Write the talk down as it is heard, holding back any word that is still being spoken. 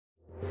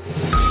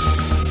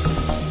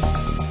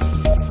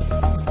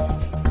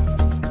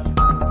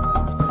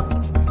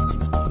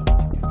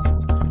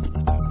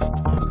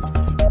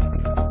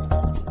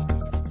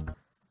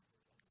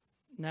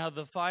Now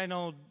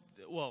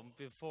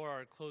before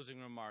our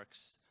closing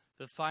remarks,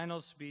 the final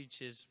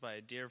speech is by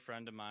a dear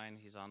friend of mine.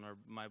 He's on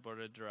my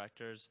board of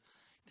directors.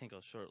 I think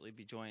I'll shortly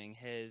be joining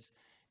his.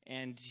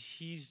 And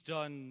he's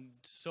done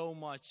so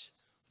much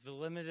with a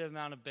limited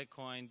amount of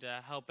Bitcoin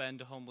to help end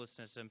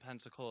homelessness in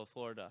Pensacola,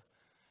 Florida.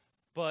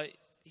 But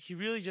he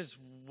really just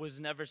was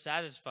never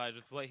satisfied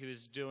with what he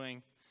was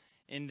doing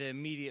in the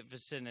immediate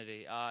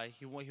vicinity.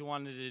 He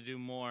wanted to do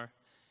more.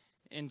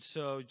 And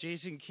so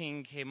Jason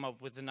King came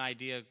up with an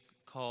idea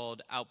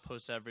called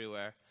Outpost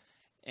Everywhere.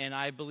 And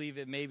I believe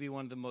it may be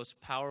one of the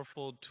most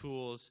powerful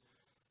tools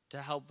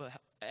to help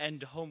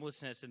end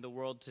homelessness in the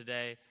world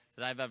today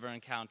that I've ever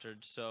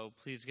encountered. So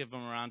please give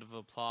him a round of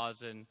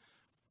applause and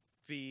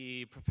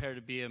be prepared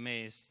to be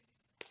amazed.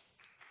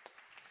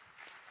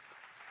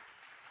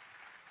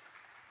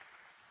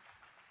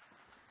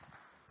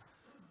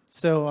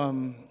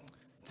 So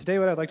today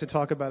what I'd like to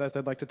talk about is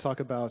I'd like to talk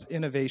about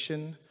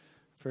innovation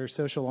for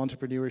social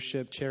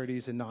entrepreneurship,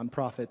 charities, and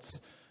nonprofits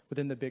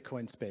within the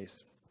Bitcoin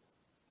space.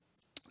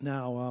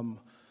 Now,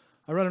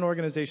 I run an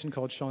organization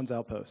called SEAN'S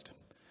Outpost.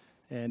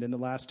 And in the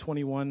last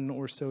 21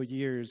 or so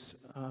years,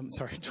 in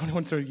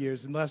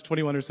the last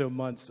 21 or so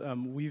months,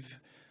 we've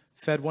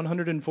fed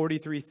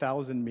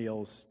 143,000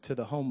 meals to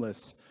the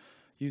homeless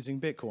using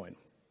Bitcoin.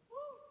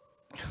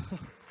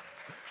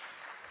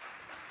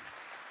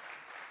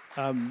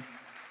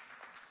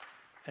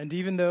 And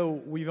even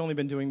though we've only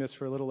been doing this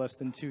for a little less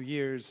than 2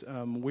 years,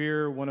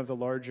 we're one of the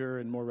larger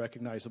and more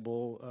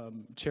recognizable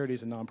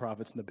charities and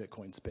nonprofits in the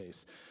Bitcoin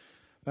space.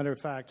 Matter of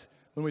fact,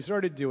 when we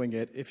started doing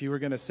it, if you were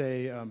going to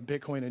say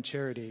Bitcoin and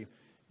charity,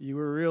 you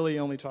were really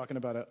only talking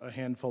about a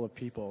handful of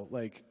people,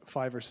 like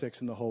 5 or 6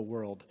 in the whole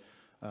world.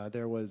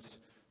 There was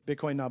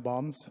Bitcoin Not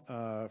Bombs,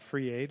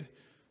 Free Aid,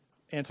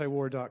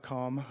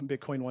 Antiwar.com,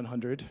 Bitcoin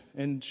 100,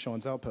 and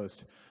SEAN'S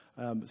Outpost.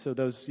 So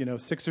those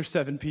 6 or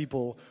 7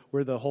 people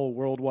were the whole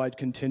worldwide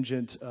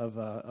contingent of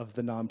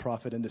the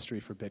nonprofit industry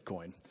for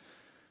Bitcoin.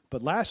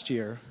 But last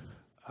year,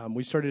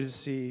 we started to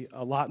see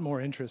a lot more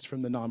interest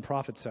from the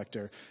nonprofit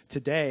sector.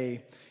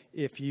 Today,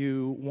 if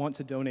you want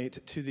to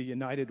donate to the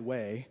United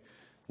Way,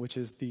 which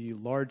is the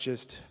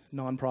largest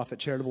nonprofit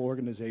charitable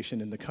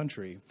organization in the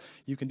country,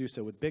 you can do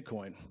so with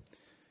Bitcoin.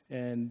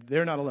 And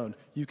they're not alone.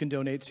 You can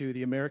donate to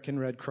the American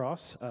Red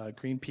Cross,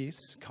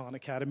 Greenpeace, Khan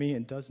Academy,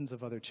 and dozens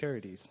of other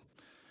charities.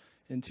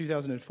 In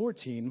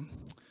 2014,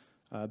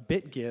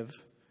 BitGive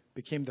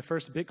became the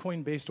first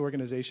Bitcoin-based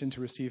organization to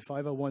receive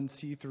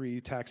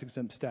 501c3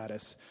 tax-exempt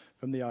status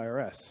from the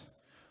IRS.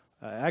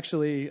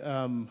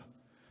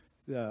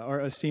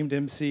 Our esteemed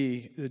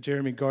MC,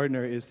 Jeremy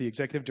Gardner, is the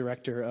executive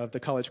director of the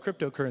College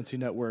Cryptocurrency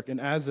Network, and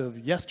as of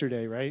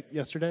yesterday,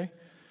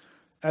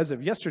 As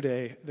of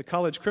yesterday, the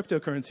College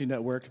Cryptocurrency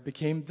Network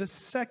became the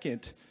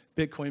second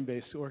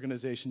Bitcoin-based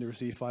organization to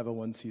receive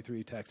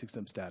 501c3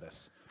 tax-exempt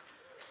status.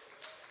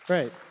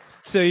 Right.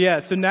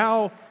 So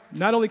now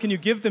not only can you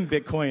give them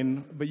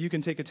Bitcoin, but you can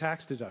take a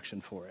tax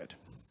deduction for it.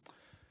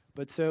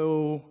 But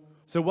so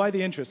why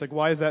the interest? Like,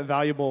 why is that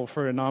valuable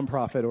for a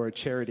nonprofit or a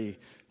charity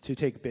to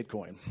take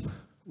Bitcoin?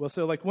 Well,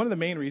 so one of the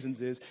main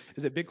reasons is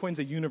that Bitcoin's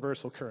a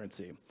universal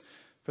currency.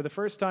 For the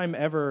first time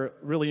ever,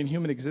 really in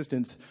human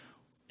existence,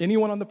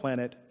 anyone on the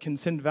planet can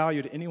send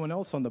value to anyone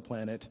else on the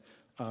planet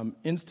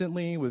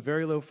instantly with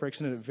very low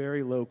friction and at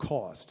very low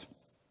cost.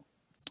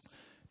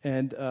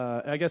 And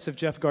I guess if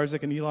Jeff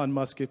Garzik and Elon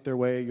Musk get their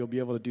way, you'll be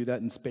able to do that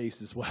in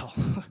space as well.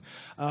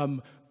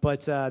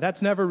 But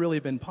that's never really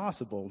been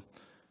possible.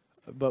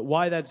 But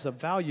why that's of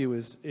value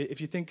is,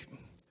 if you think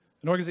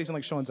an organization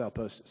like SEAN'S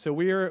Outpost. So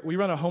we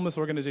run a homeless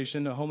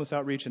organization, a homeless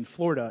outreach in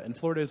Florida, and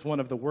Florida is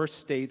one of the worst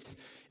states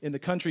in the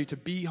country to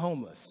be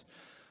homeless.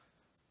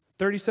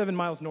 37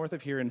 miles north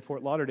of here in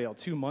Fort Lauderdale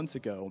 2 months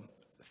ago,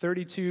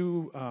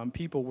 32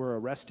 people were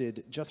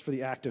arrested just for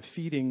the act of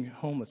feeding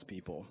homeless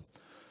people.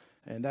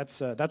 And that's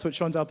what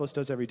SEAN'S Outpost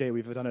does every day.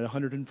 We've done it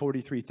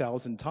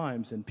 143,000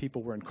 times, and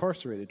people were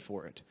incarcerated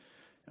for it.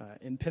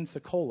 In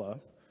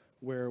Pensacola,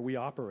 where we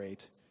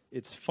operate,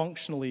 it's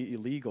functionally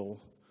illegal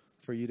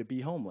for you to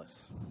be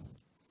homeless.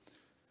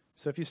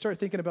 So if you start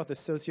thinking about the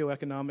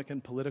socioeconomic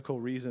and political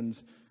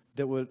reasons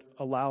that would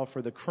allow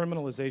for the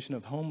criminalization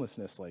of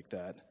homelessness like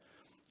that,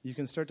 you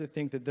can start to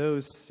think that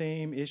those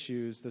same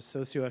issues, the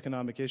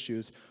socioeconomic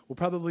issues, will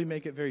probably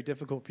make it very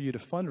difficult for you to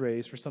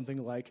fundraise for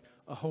something like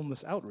a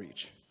homeless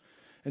outreach.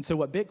 And so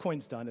what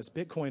Bitcoin's done is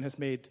Bitcoin has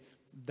made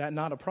that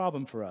not a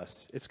problem for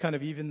us. It's kind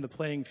of even the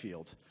playing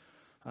field.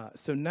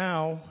 So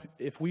now,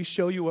 if we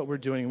show you what we're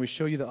doing, and we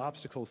show you the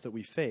obstacles that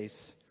we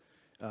face,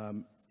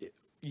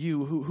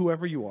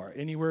 whoever you are,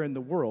 anywhere in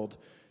the world,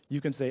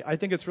 you can say, I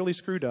think it's really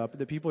screwed up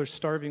that people are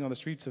starving on the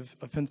streets of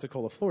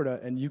Pensacola, Florida,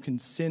 and you can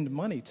send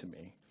money to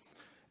me.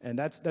 And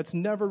that's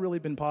never really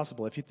been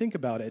possible. If you think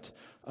about it,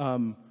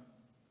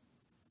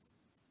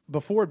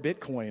 before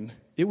Bitcoin,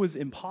 it was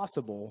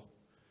impossible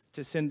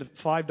to send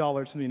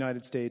 $5 from the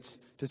United States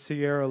to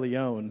Sierra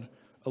Leone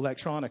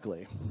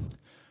electronically.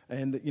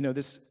 And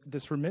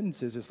this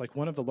remittances is like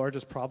one of the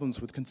largest problems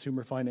with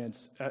consumer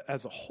finance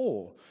as a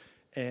whole.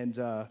 And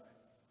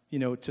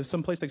to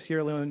some place like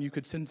Sierra Leone, you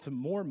could send some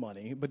more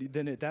money, but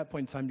then at that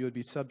point in time, you would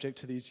be subject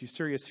to these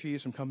usurious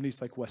fees from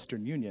companies like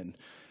Western Union.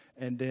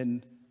 And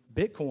then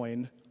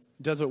Bitcoin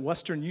does what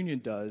Western Union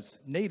does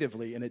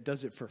natively, and it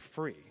does it for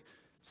free.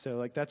 So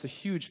like that's a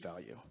huge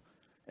value.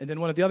 And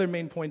then one of the other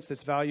main points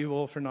that's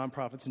valuable for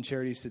nonprofits and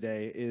charities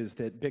today is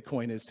that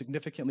Bitcoin is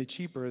significantly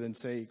cheaper than,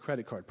 say,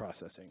 credit card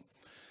processing.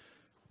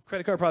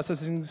 Credit card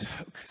processors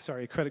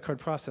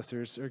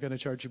are going to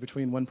charge you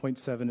between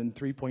 1.7 and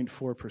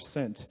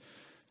 3.4%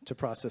 to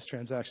process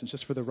transactions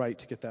just for the right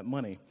to get that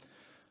money.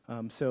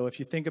 So if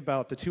you think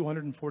about the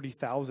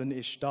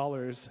 $240,000-ish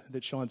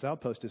that Sean's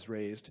Outpost has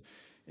raised,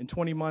 in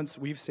 20 months,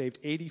 we've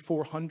saved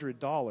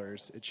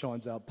 $8,400 at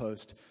Sean's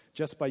Outpost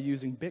just by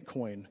using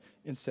Bitcoin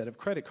instead of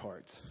credit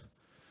cards.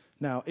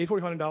 Now,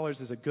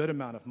 $8,400 is a good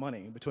amount of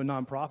money, but to a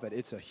nonprofit,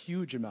 it's a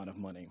huge amount of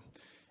money.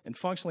 And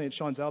functionally at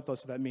Sean's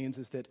Outpost, what that means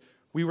is that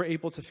we were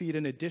able to feed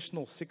an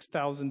additional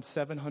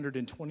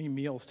 6,720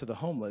 meals to the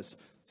homeless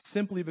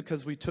simply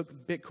because we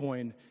took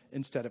Bitcoin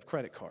instead of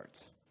credit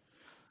cards.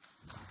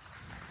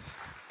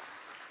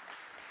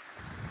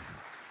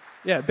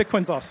 Yeah,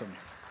 Bitcoin's awesome.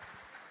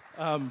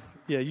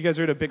 Yeah, you guys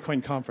are at a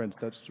Bitcoin conference.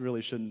 That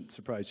really shouldn't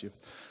surprise you.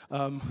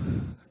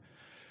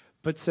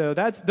 But so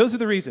those are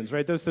the reasons,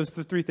 right? Those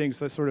three things,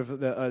 the sort of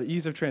the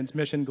ease of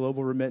transmission,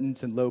 global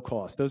remittance, and low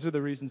cost. Those are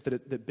the reasons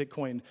that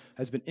Bitcoin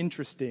has been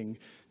interesting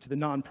to the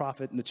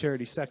nonprofit and the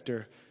charity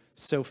sector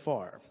so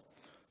far.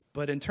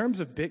 But in terms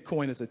of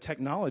Bitcoin as a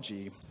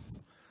technology,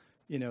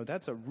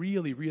 that's a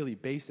really, really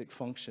basic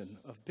function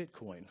of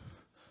Bitcoin.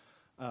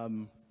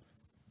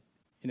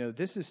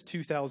 This is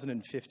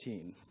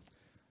 2015.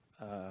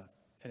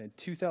 And in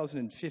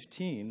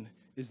 2015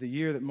 is the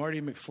year that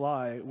Marty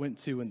McFly went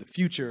to in the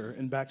future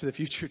in Back to the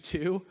Future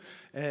 2.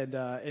 And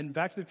in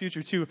Back to the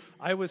Future 2,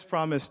 I was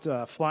promised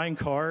flying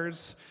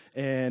cars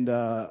and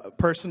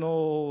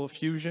personal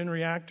fusion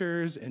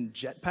reactors and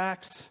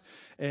jetpacks.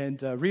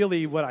 And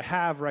really what I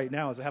have right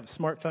now is I have a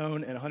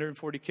smartphone and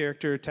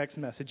 140-character text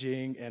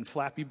messaging and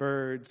Flappy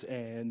Birds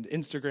and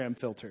Instagram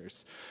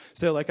filters.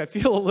 So I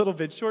feel a little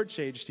bit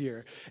shortchanged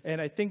here.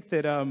 And I think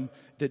that,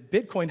 that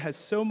Bitcoin has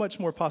so much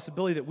more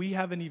possibility that we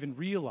haven't even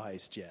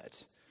realized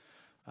yet.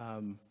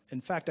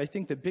 In fact, I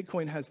think that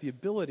Bitcoin has the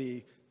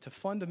ability to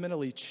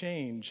fundamentally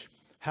change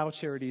how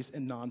charities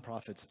and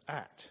nonprofits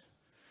act.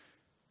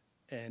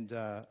 And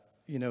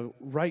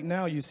right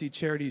now you see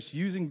charities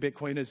using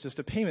Bitcoin as just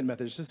a payment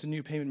method. It's just a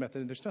new payment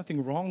method, and there's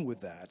nothing wrong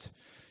with that.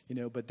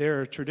 But there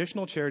are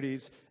traditional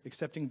charities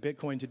accepting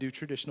Bitcoin to do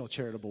traditional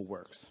charitable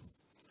works.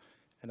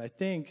 And I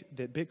think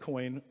that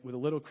Bitcoin, with a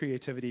little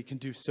creativity, can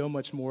do so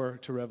much more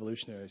to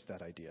revolutionize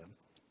that idea.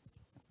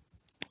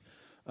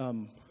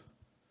 I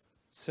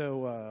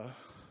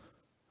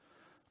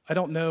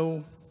don't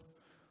know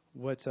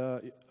what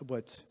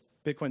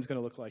Bitcoin's going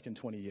to look like in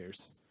 20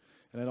 years.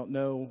 And I don't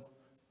know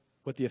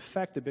what the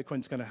effect that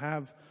Bitcoin's going to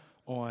have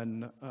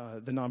on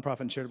the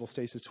nonprofit and charitable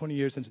space is 20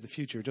 years into the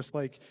future. Just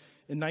like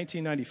in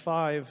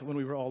 1995, when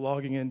we were all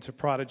logging into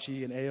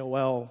Prodigy and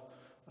AOL,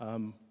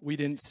 we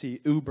didn't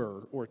see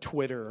Uber or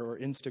Twitter or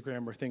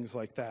Instagram or things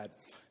like that.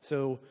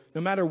 So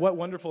no matter what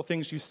wonderful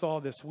things you saw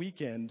this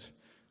weekend,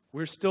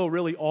 we're still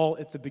really all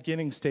at the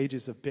beginning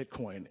stages of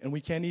Bitcoin, and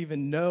we can't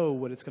even know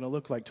what it's going to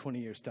look like 20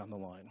 years down the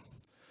line.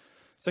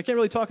 So I can't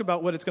really talk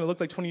about what it's going to look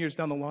like 20 years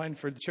down the line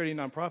for the charity and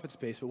nonprofit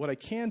space, but what I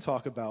can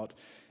talk about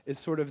is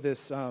sort of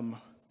this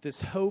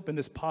hope and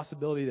this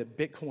possibility that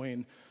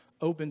Bitcoin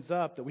opens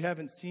up that we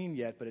haven't seen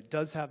yet, but it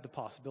does have the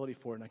possibility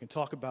for it. And I can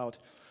talk about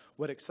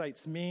what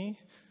excites me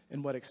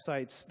and what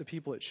excites the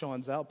people at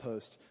Sean's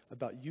Outpost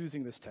about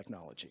using this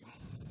technology.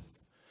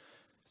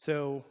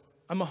 So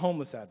I'm a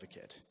homeless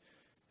advocate.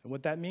 And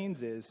what that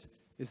means is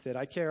that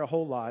I care a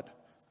whole lot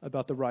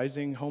about the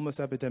rising homeless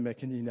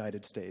epidemic in the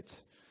United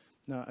States.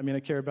 Now, I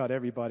care about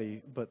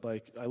everybody, but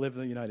I live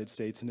in the United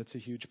States, and it's a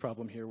huge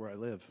problem here where I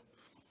live.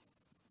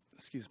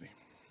 Excuse me.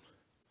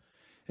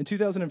 In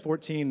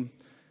 2014,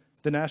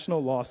 the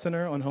National Law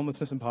Center on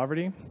Homelessness and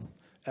Poverty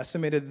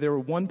estimated that there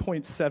were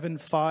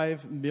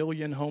 1.75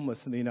 million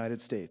homeless in the United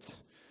States.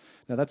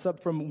 Now, that's up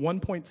from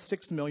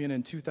 1.6 million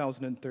in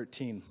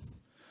 2013.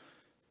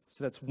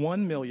 So that's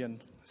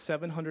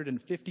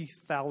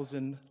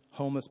 1,750,000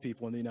 homeless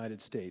people in the United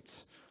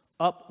States,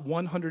 up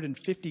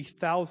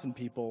 150,000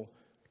 people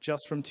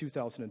just from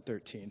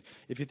 2013.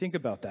 If you think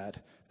about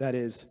that, that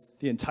is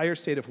the entire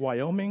state of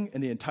Wyoming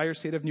and the entire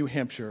state of New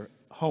Hampshire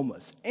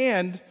homeless.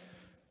 And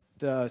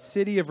the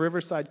city of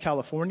Riverside,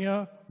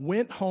 California,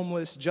 went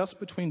homeless just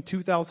between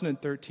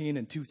 2013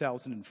 and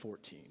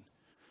 2014.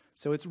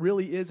 So it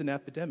really is an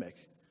epidemic.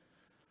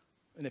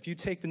 And if you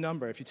take the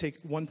number, if you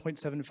take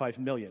 1.75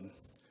 million,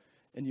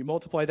 and you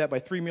multiply that by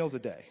 3 meals a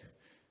day,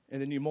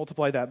 and then you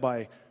multiply that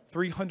by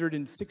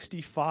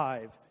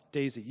 365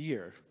 days a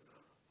year,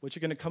 what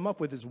you're going to come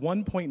up with is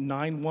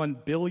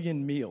 1.91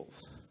 billion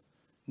meals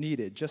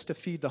needed just to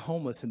feed the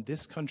homeless in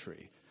this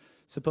country,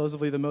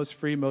 supposedly the most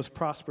free, most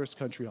prosperous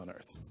country on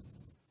earth.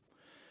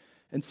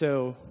 And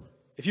so,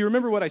 if you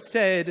remember what I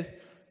said,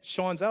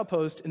 Sean's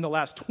Outpost in the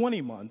last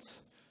 20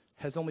 months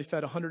has only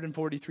fed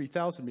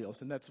 143,000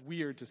 meals. And that's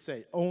weird to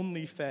say,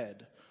 only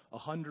fed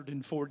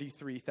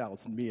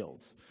 143,000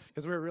 meals,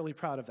 because we're really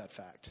proud of that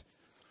fact.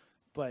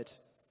 But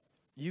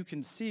you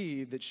can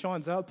see that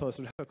Sean's Outpost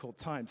would have a difficult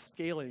time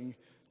scaling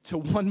to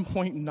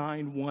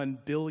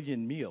 1.91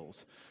 billion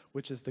meals,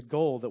 which is the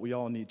goal that we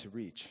all need to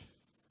reach.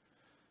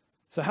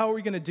 So how are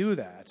we going to do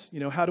that?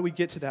 How do we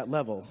get to that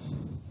level?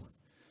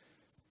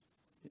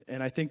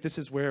 And I think this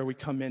is where we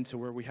come into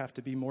where we have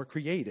to be more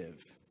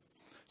creative.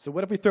 So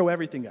what if we throw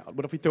everything out?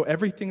 What if we throw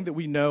everything that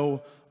we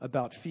know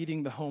about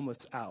feeding the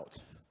homeless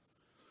out?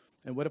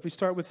 And what if we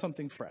start with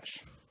something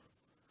fresh?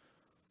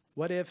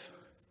 What if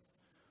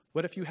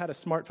you had a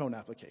smartphone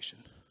application?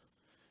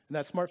 And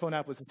that smartphone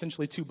app was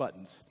essentially 2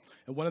 buttons.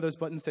 And one of those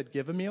buttons said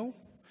give a meal,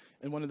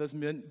 and one of those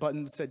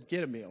buttons said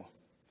get a meal.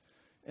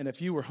 And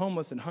if you were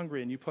homeless and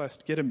hungry and you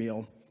pressed get a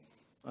meal,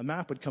 a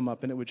map would come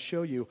up and it would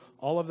show you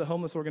all of the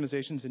homeless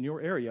organizations in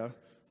your area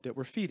that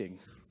were feeding.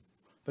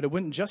 But it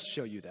wouldn't just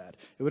show you that.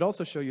 It would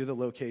also show you the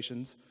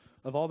locations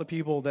of all the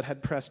people that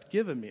had pressed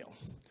give a meal.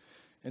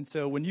 And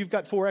so when you've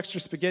got 4 extra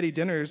spaghetti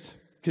dinners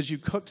because you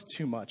cooked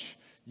too much,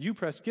 you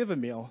press give a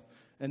meal,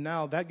 and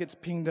now that gets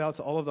pinged out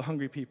to all of the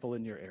hungry people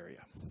in your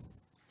area.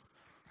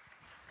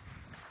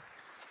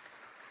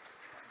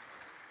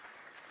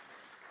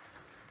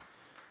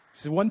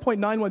 So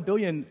 1.91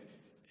 billion,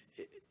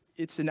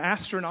 it's an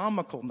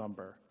astronomical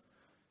number.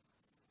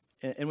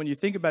 And when you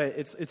think about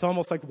it, it's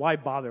almost like, why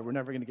bother? We're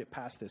never going to get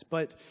past this.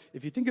 But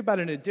if you think about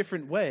it in a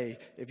different way,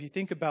 if you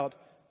think about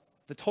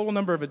the total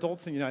number of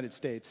adults in the United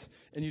States,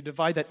 and you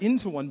divide that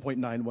into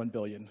 1.91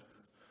 billion,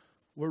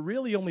 we're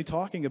really only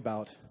talking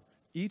about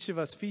each of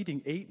us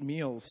feeding 8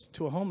 meals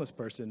to a homeless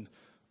person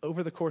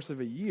over the course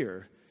of a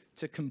year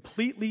to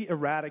completely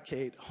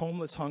eradicate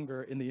homeless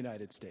hunger in the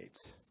United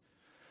States.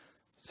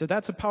 So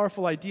that's a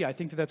powerful idea. I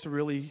think that's a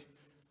really,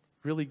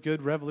 really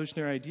good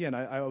revolutionary idea, and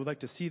I would like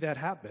to see that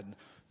happen.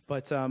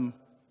 But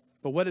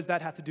what does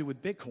that have to do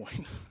with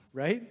Bitcoin,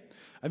 right?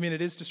 I mean,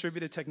 it is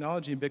distributed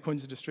technology, and Bitcoin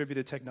is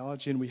distributed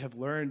technology, and we have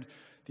learned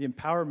the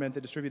empowerment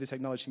that distributed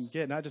technology can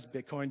get, not just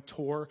Bitcoin,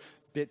 Tor,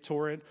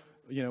 BitTorrent,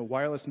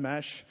 wireless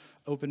mesh,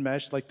 open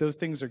mesh, like those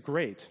things are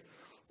great.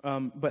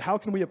 But how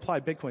can we apply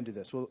Bitcoin to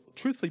this? Well,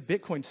 truthfully,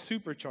 Bitcoin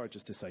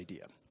supercharges this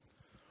idea.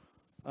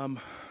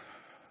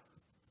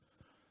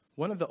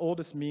 One of the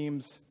oldest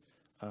memes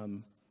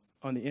on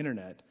the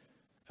internet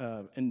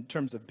in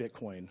terms of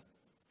Bitcoin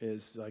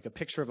is like a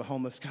picture of a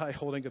homeless guy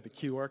holding up a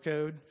QR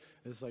code.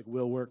 It's like,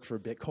 will work for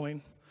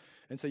Bitcoin.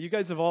 And so you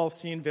guys have all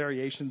seen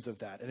variations of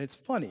that, and it's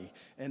funny.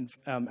 And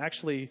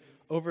actually,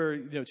 over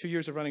 2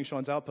 years of running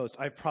Sean's Outpost,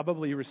 I've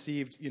probably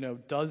received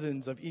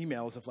dozens of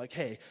emails of like,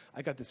 hey,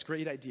 I got this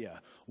great idea.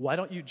 Why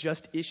don't you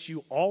just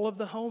issue all of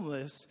the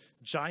homeless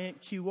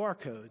giant QR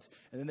codes,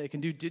 and then they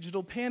can do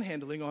digital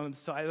panhandling on the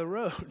side of the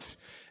road?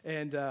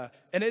 And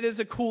it is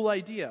a cool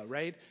idea,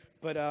 right?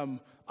 But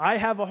I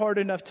have a hard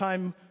enough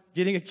time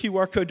getting a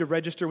QR code to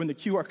register when the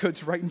QR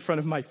code's right in front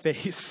of my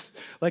face.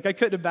 Like, I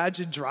couldn't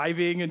imagine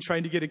driving and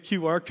trying to get a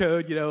QR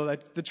code,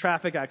 like the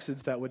traffic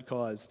accidents that would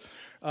cause.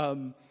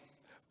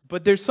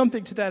 But there's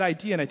something to that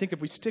idea, and I think if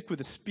we stick with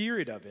the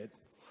spirit of it,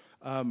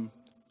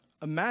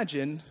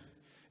 imagine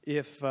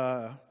if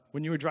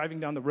when you were driving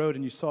down the road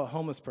and you saw a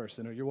homeless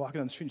person, or you're walking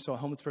down the street and you saw a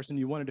homeless person,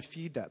 you wanted to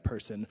feed that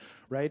person,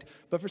 right?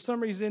 But for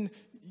some reason,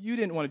 you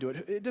didn't want to do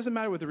it. It doesn't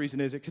matter what the reason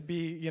is. It could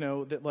be,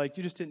 that like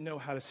you just didn't know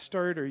how to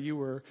start, or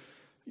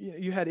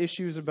you had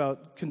issues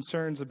about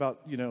concerns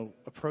about,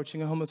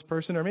 approaching a homeless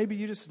person, or maybe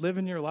you just live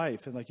in your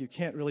life and like you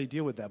can't really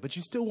deal with that, but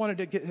you still wanted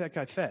to get that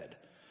guy fed.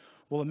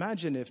 Well,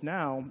 imagine if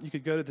now you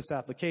could go to this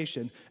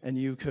application and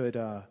you could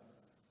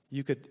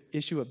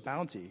issue a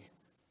bounty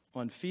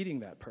on feeding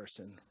that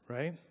person,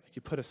 right?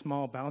 You put a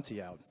small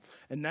bounty out.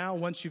 And now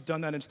once you've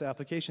done that into the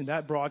application,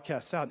 that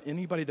broadcasts out.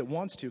 Anybody that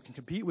wants to can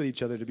compete with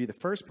each other to be the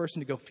first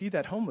person to go feed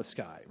that homeless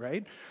guy,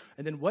 right?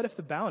 And then what if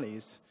the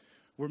bounties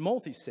were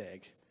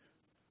multi-sig?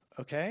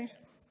 Okay?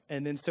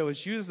 And then so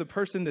as you as the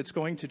person that's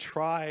going to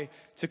try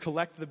to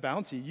collect the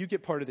bounty, you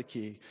get part of the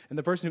key. And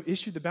the person who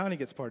issued the bounty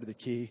gets part of the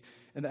key.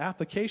 And the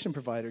application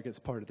provider gets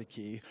part of the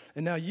key.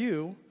 And now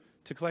you,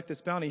 to collect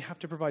this bounty, have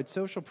to provide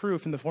social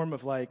proof in the form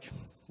of a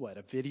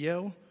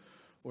video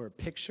or a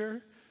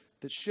picture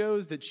that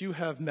shows that you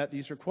have met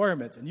these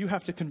requirements. And you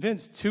have to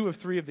convince 2 of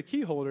 3 of the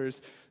key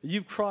holders that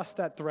you've crossed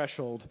that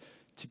threshold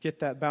to get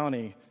that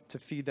bounty to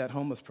feed that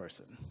homeless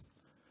person.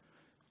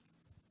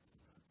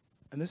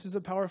 And this is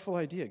a powerful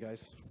idea,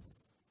 guys.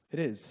 It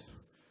is.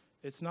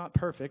 It's not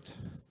perfect.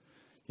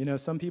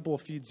 Some people will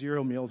feed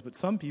 0 meals, but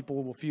some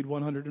people will feed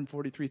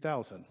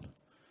 143,000.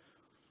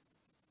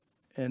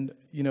 And,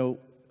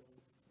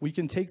 we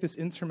can take this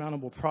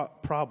insurmountable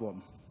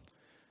problem,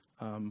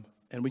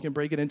 and we can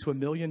break it into 1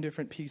 million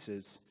different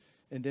pieces,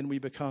 and then we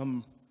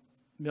become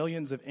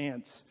millions of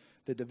ants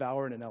that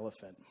devour an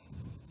elephant.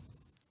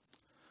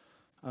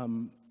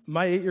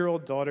 My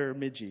 8-year-old daughter,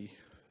 Midgie,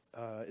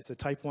 is a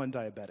type 1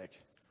 diabetic.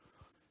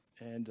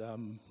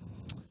 And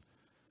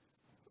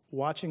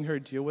watching her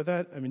deal with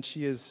that,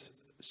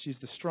 she's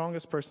the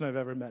strongest person I've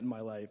ever met in my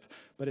life.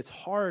 But it's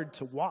hard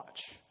to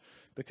watch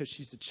because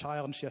she's a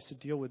child and she has to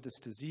deal with this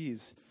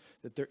disease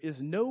that there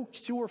is no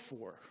cure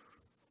for,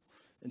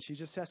 and she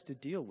just has to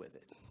deal with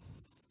it.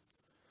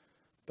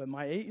 But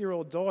my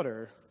 8-year-old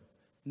daughter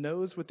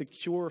knows what the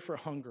cure for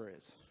hunger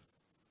is.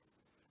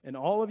 And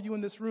all of you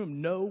in this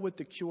room know what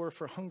the cure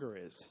for hunger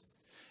is.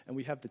 And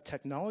we have the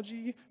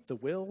technology, the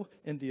will,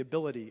 and the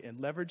ability, and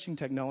leveraging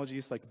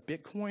technologies like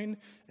Bitcoin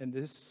and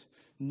this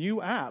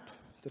new app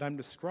that I'm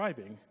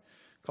describing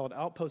called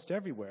Outpost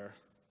Everywhere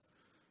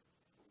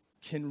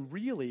can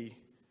really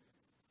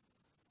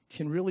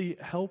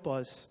help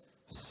us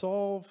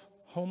solve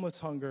homeless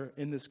hunger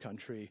in this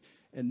country,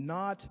 and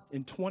not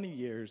in 20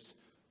 years,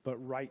 but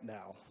right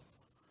now.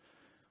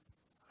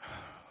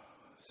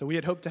 So we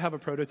had hoped to have a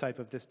prototype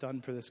of this done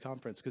for this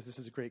conference, because this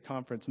is a great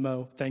conference.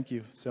 Mo, thank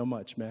you so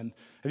much, man.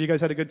 Have you guys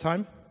had a good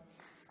time?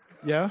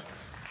 Yeah?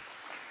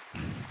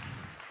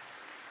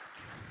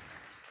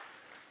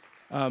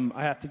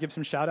 I have to give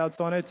some shout-outs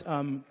on it.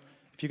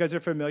 If you guys are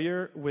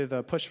familiar with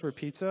Push for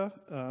Pizza,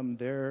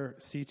 their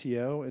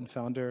CTO and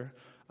founder,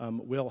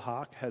 Will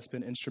Hawk, has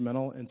been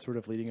instrumental in sort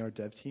of leading our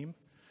dev team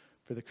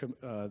for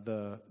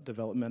the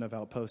development of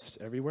Outposts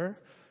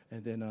Everywhere.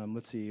 And then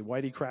let's see,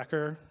 Whitey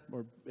Cracker,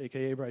 or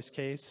AKA Bryce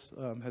Case,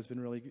 has been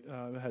really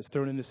has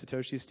thrown into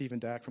Satoshi, Stephen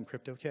Dack from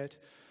CryptoKit.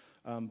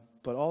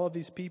 But all of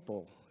these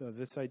people,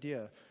 this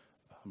idea,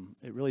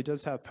 it really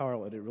does have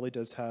power. It really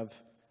does have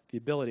the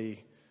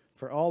ability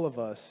for all of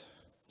us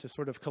to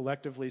sort of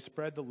collectively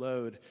spread the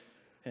load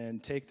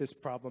and take this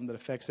problem that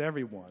affects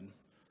everyone,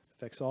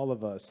 affects all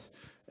of us,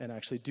 and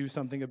actually do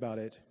something about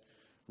it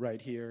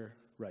right here,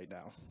 right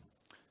now.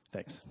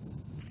 Thanks.